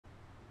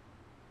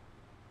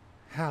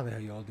How the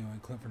hell y'all doing?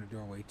 Clint from the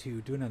Doorway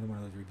 2. Do another one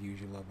of those reviews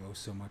you love oh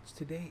so much.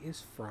 Today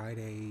is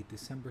Friday,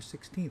 December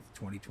 16th,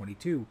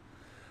 2022.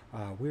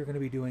 We're going to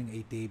be doing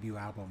a debut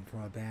album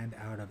from a band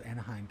out of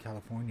Anaheim,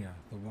 California,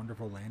 the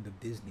wonderful land of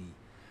Disney.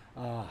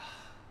 Uh,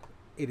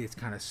 it is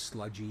kind of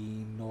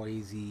sludgy,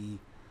 noisy,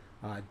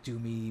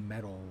 doomy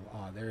metal.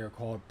 They are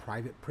called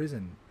Private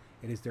Prison.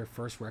 It is their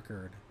first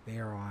record. They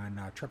are on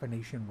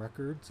Trepanation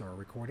Records or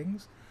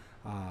Recordings.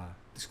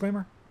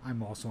 Disclaimer,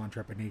 I'm also on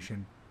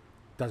Trepanation.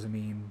 Doesn't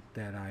mean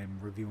that I'm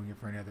reviewing it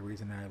for any other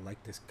reason. I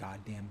like this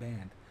goddamn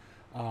band.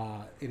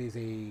 It is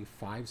a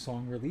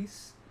 5-song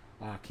release.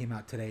 Came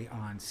out today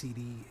on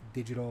CD,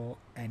 digital,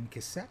 and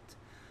cassette.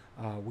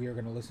 We are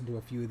going to listen to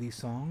a few of these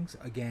songs.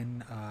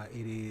 Again,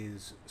 it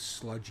is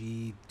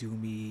sludgy,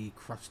 doomy,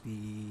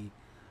 crusty,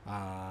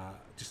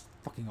 just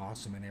fucking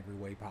awesome in every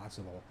way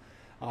possible.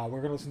 We're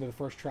going to listen to the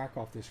first track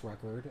off this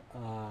record,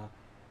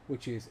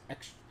 which is,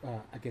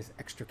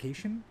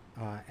 Extrication.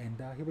 And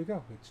here we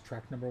go. It's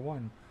track number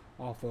 1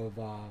 off of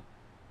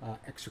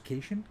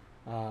Extrication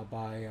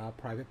by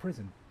Private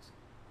Prison.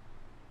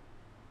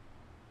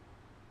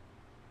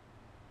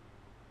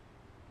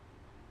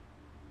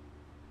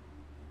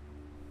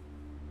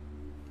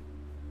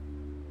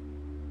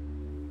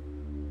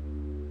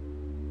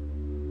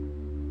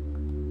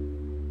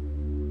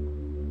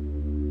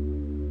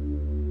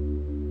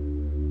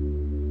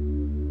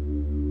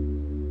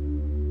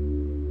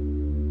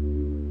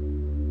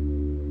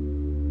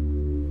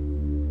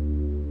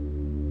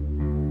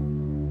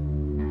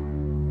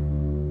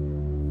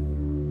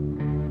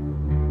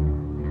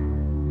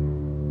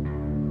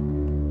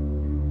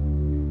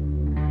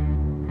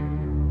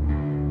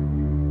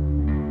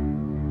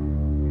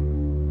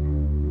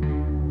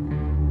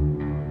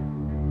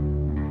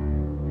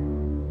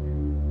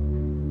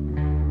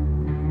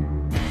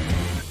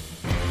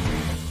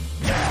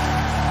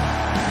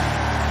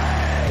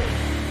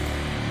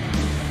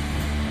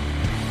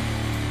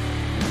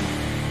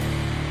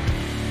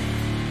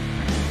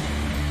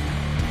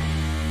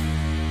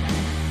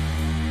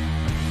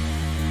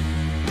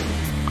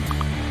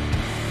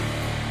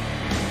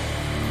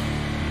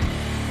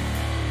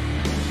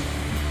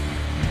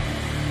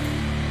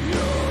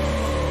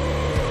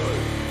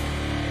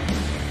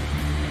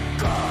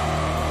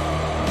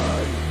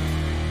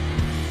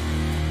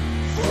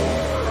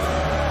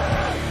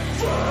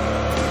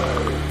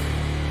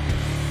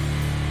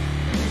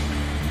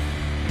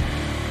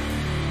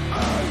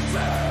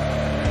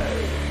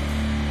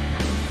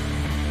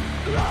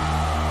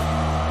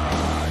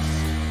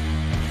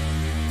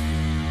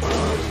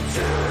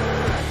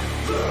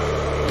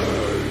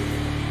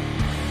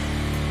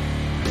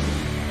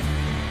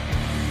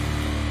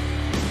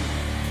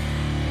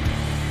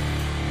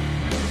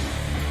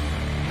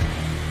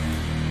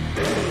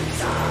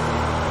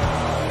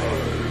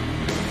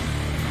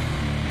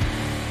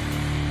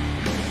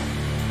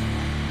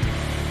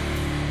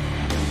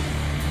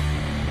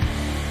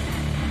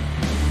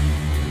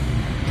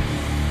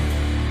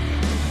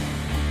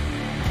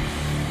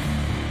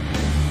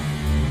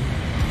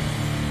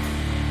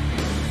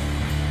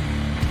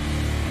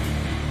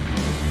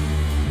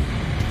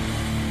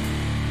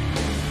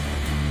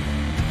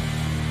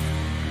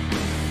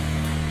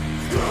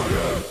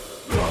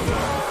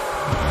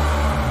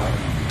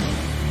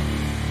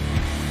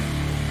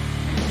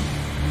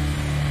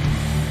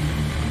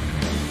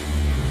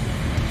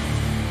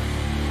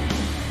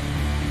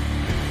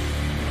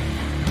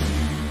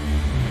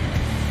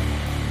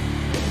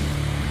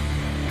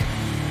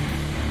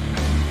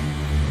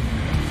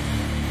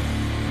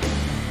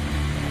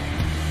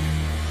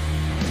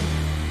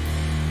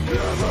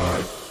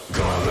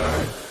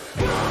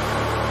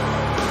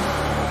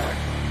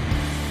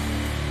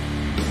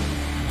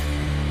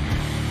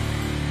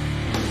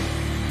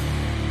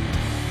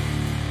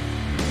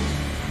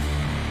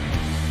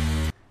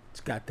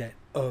 Got that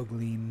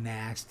ugly,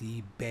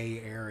 nasty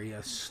Bay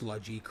Area,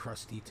 sludgy,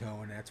 crusty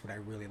tone. That's what I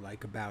really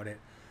like about it.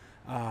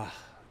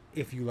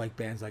 If you like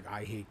bands like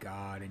I Hate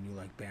God, and you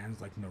like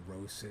bands like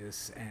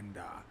Neurosis and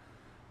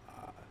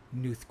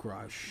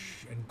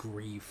Noothgrush and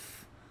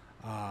Grief,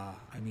 I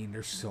mean,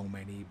 there's so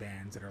many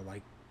bands that are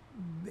like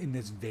in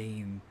this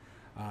vein.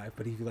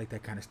 But if you like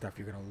that kind of stuff,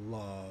 you're gonna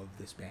love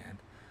this band.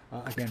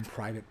 Again,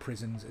 Private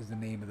Prisons is the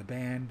name of the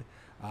band.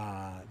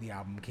 The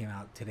album came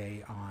out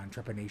today on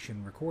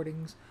Trepanation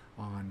Recordings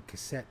on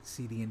cassette,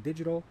 CD, and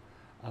digital.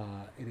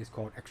 It is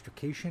called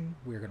Extrication.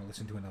 We're going to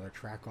listen to another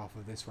track off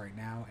of this right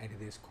now, and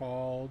it is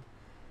called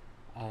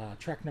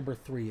track number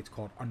 3. It's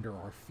called Under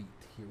Our Feet.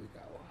 Here we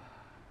go.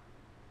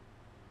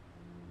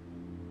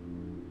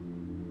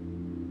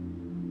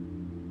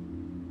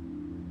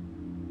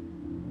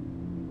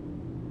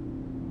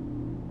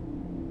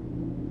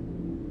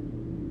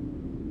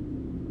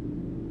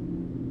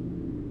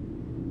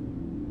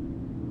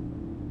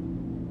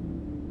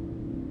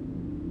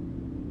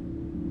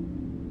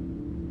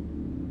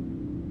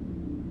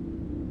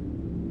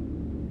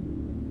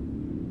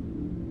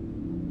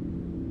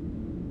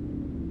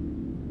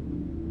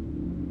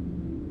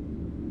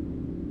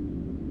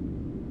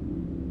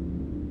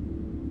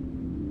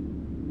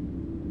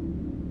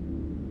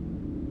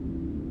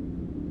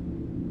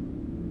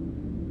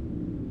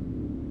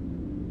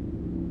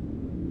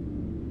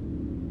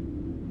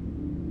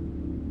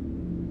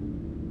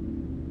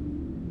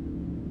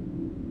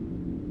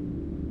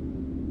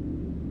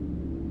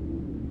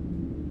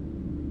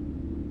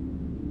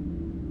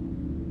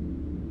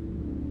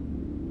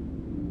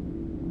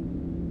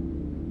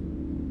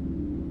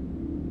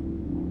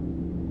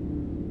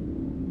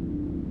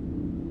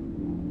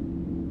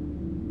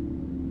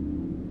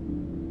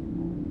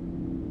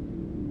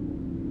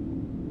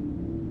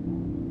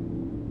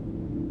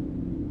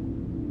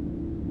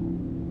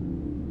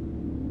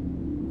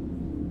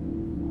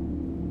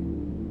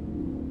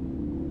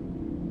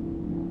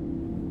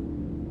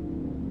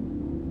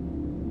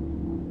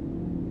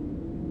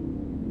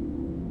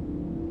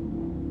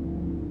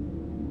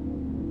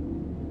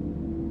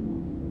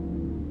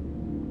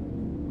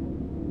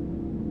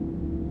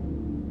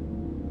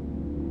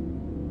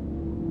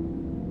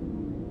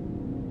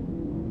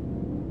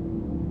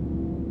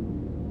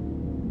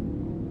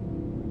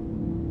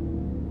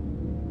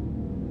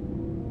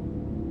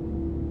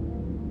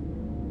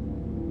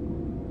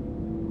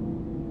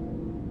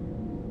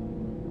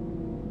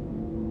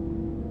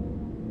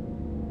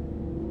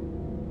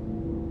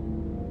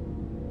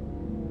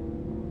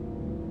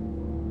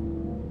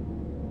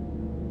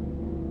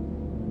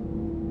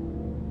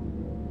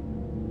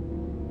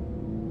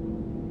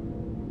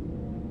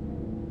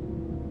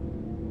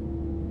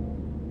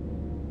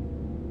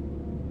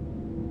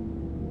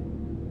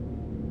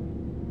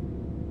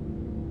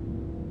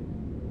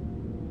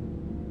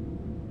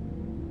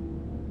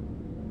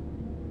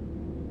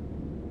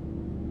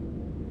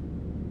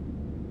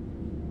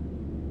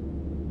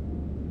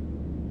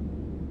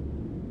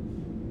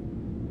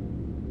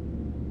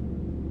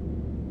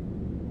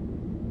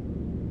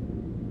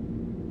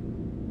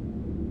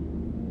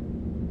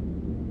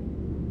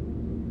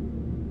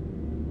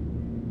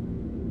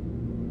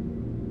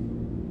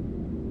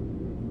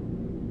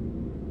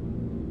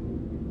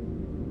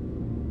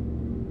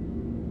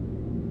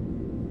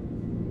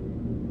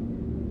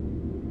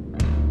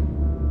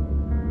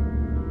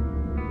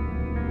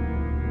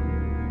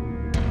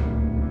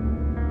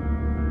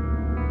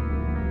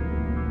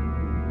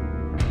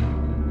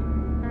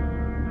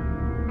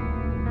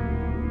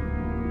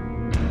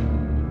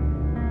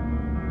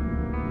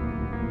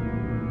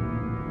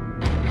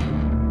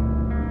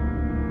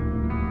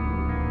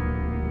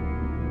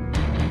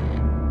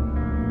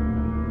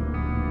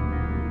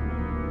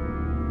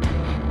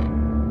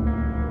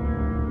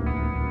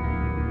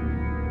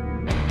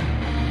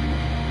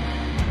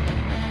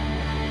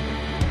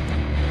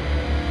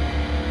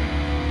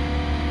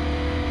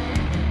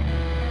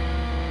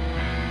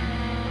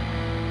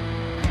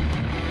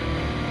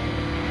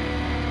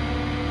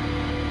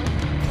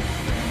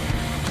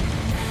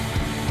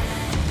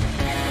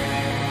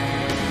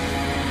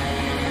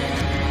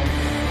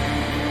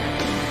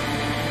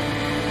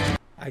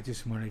 I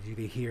just wanted you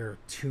to hear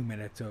 2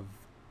 minutes of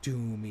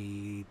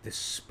doomy,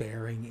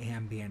 despairing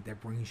ambient that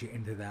brings you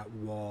into that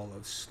wall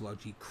of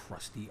sludgy,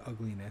 crusty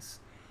ugliness.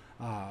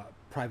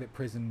 Private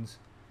Prisons,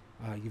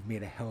 you've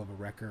made a hell of a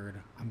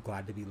record. I'm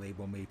glad to be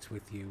label mates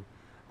with you.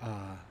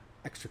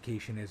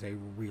 Extrication is a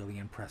really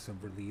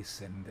impressive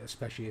release, and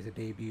especially as a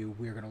debut,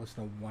 we're going to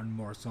listen to one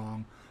more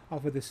song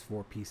off of this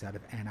 4-piece out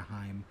of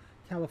Anaheim,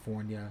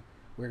 California.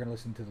 We're going to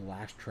listen to the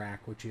last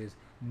track, which is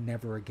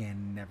Never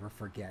Again, Never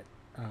Forget.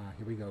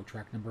 Here we go,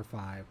 track number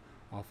 5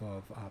 off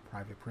of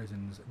Private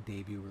Prison's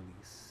debut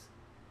release.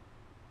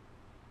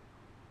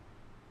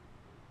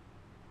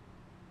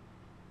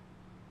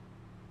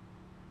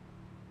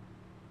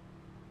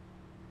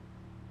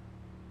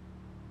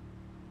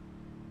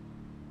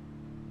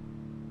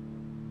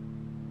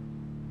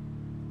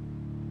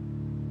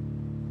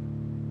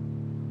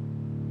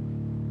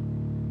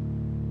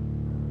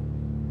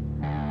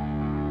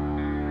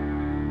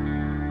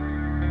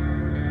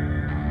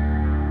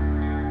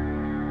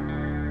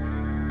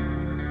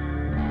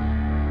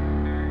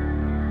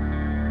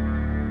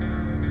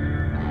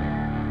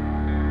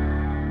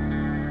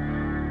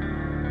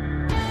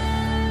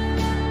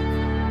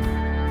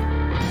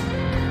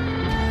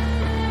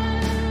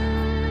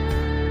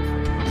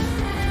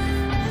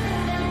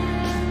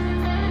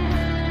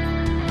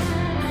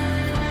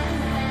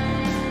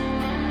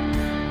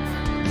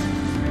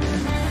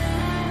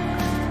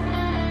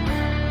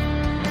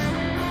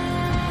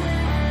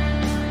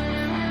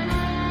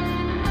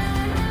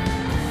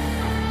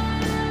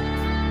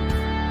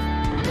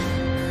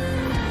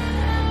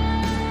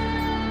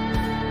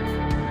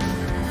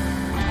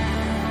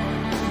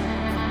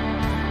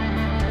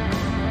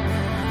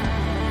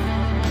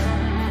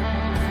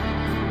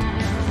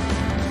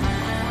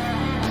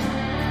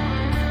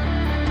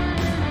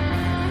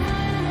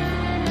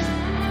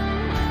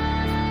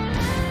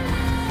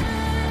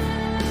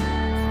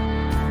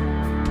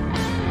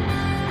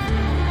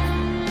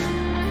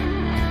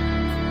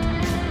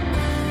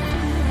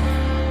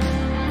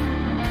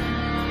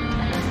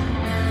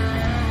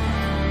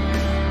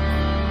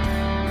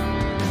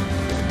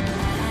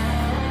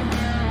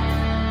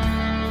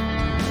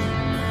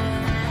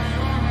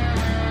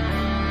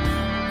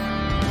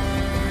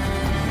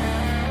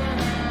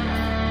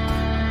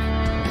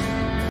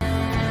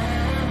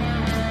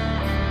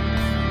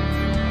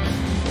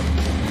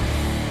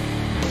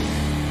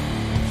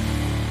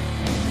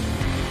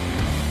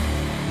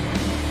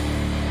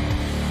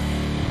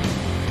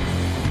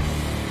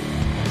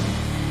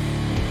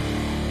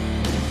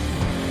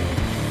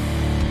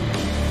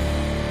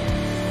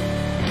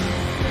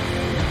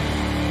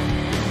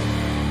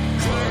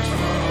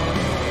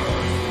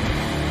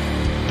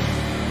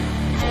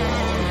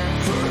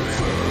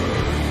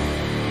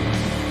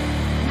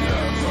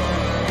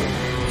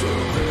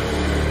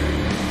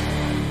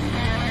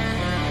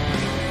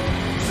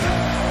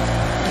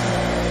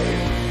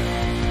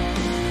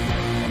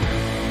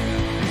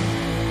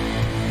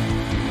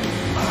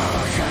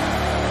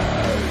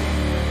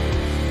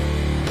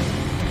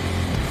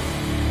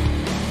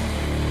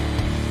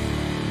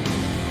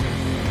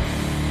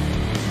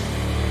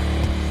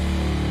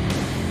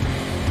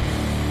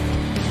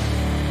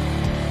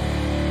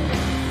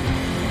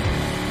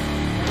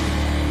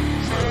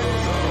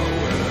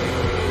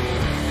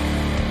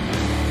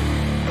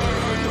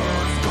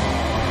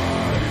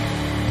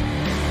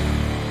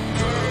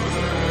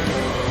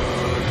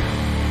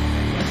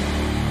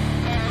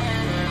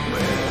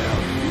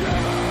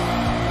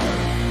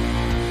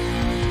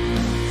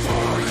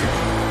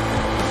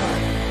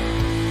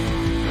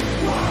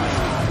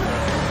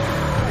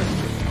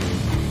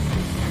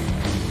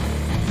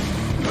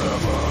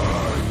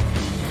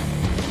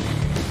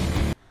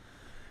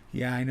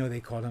 Yeah, I know they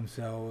call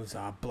themselves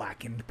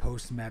blackened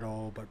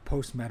post-metal, but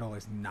post-metal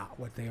is not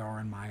what they are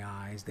in my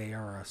eyes. They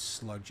are a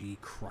sludgy,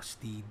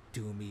 crusty,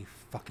 doomy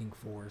fucking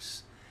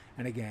force.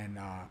 And again,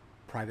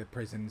 Private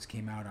Prisons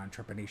came out on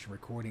Trepanation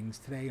Recordings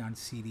today on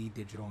CD,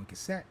 digital, and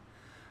cassette.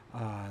 The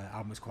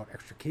album is called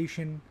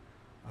Extrication.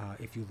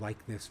 If you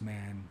like this,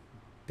 man,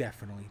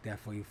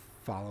 definitely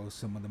follow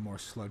some of the more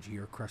sludgy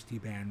or crusty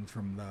bands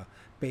from the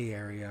Bay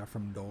Area,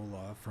 from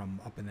NOLA, from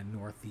up in the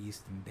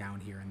Northeast, and down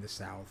here in the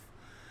South.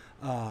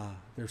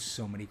 There's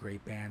so many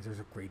great bands. There's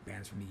great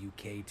bands from the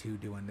UK too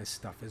doing this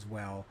stuff as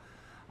well.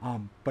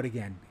 But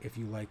again, if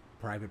you like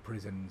Private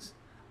Prisons,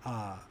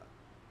 I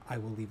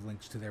will leave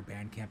links to their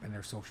Bandcamp and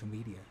their social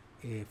media.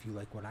 If you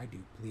like what I do,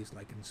 please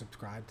like and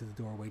subscribe to the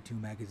Doorway 2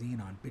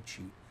 magazine on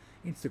BitChute,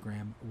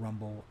 Instagram,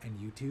 Rumble, and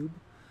YouTube.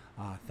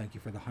 Thank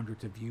you for the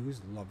hundreds of views.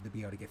 Love to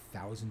be able to get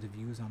thousands of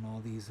views on all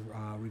these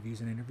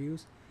reviews and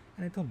interviews.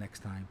 And until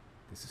next time,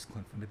 this is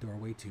Clint from the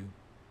Doorway 2.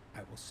 I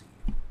will see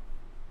you.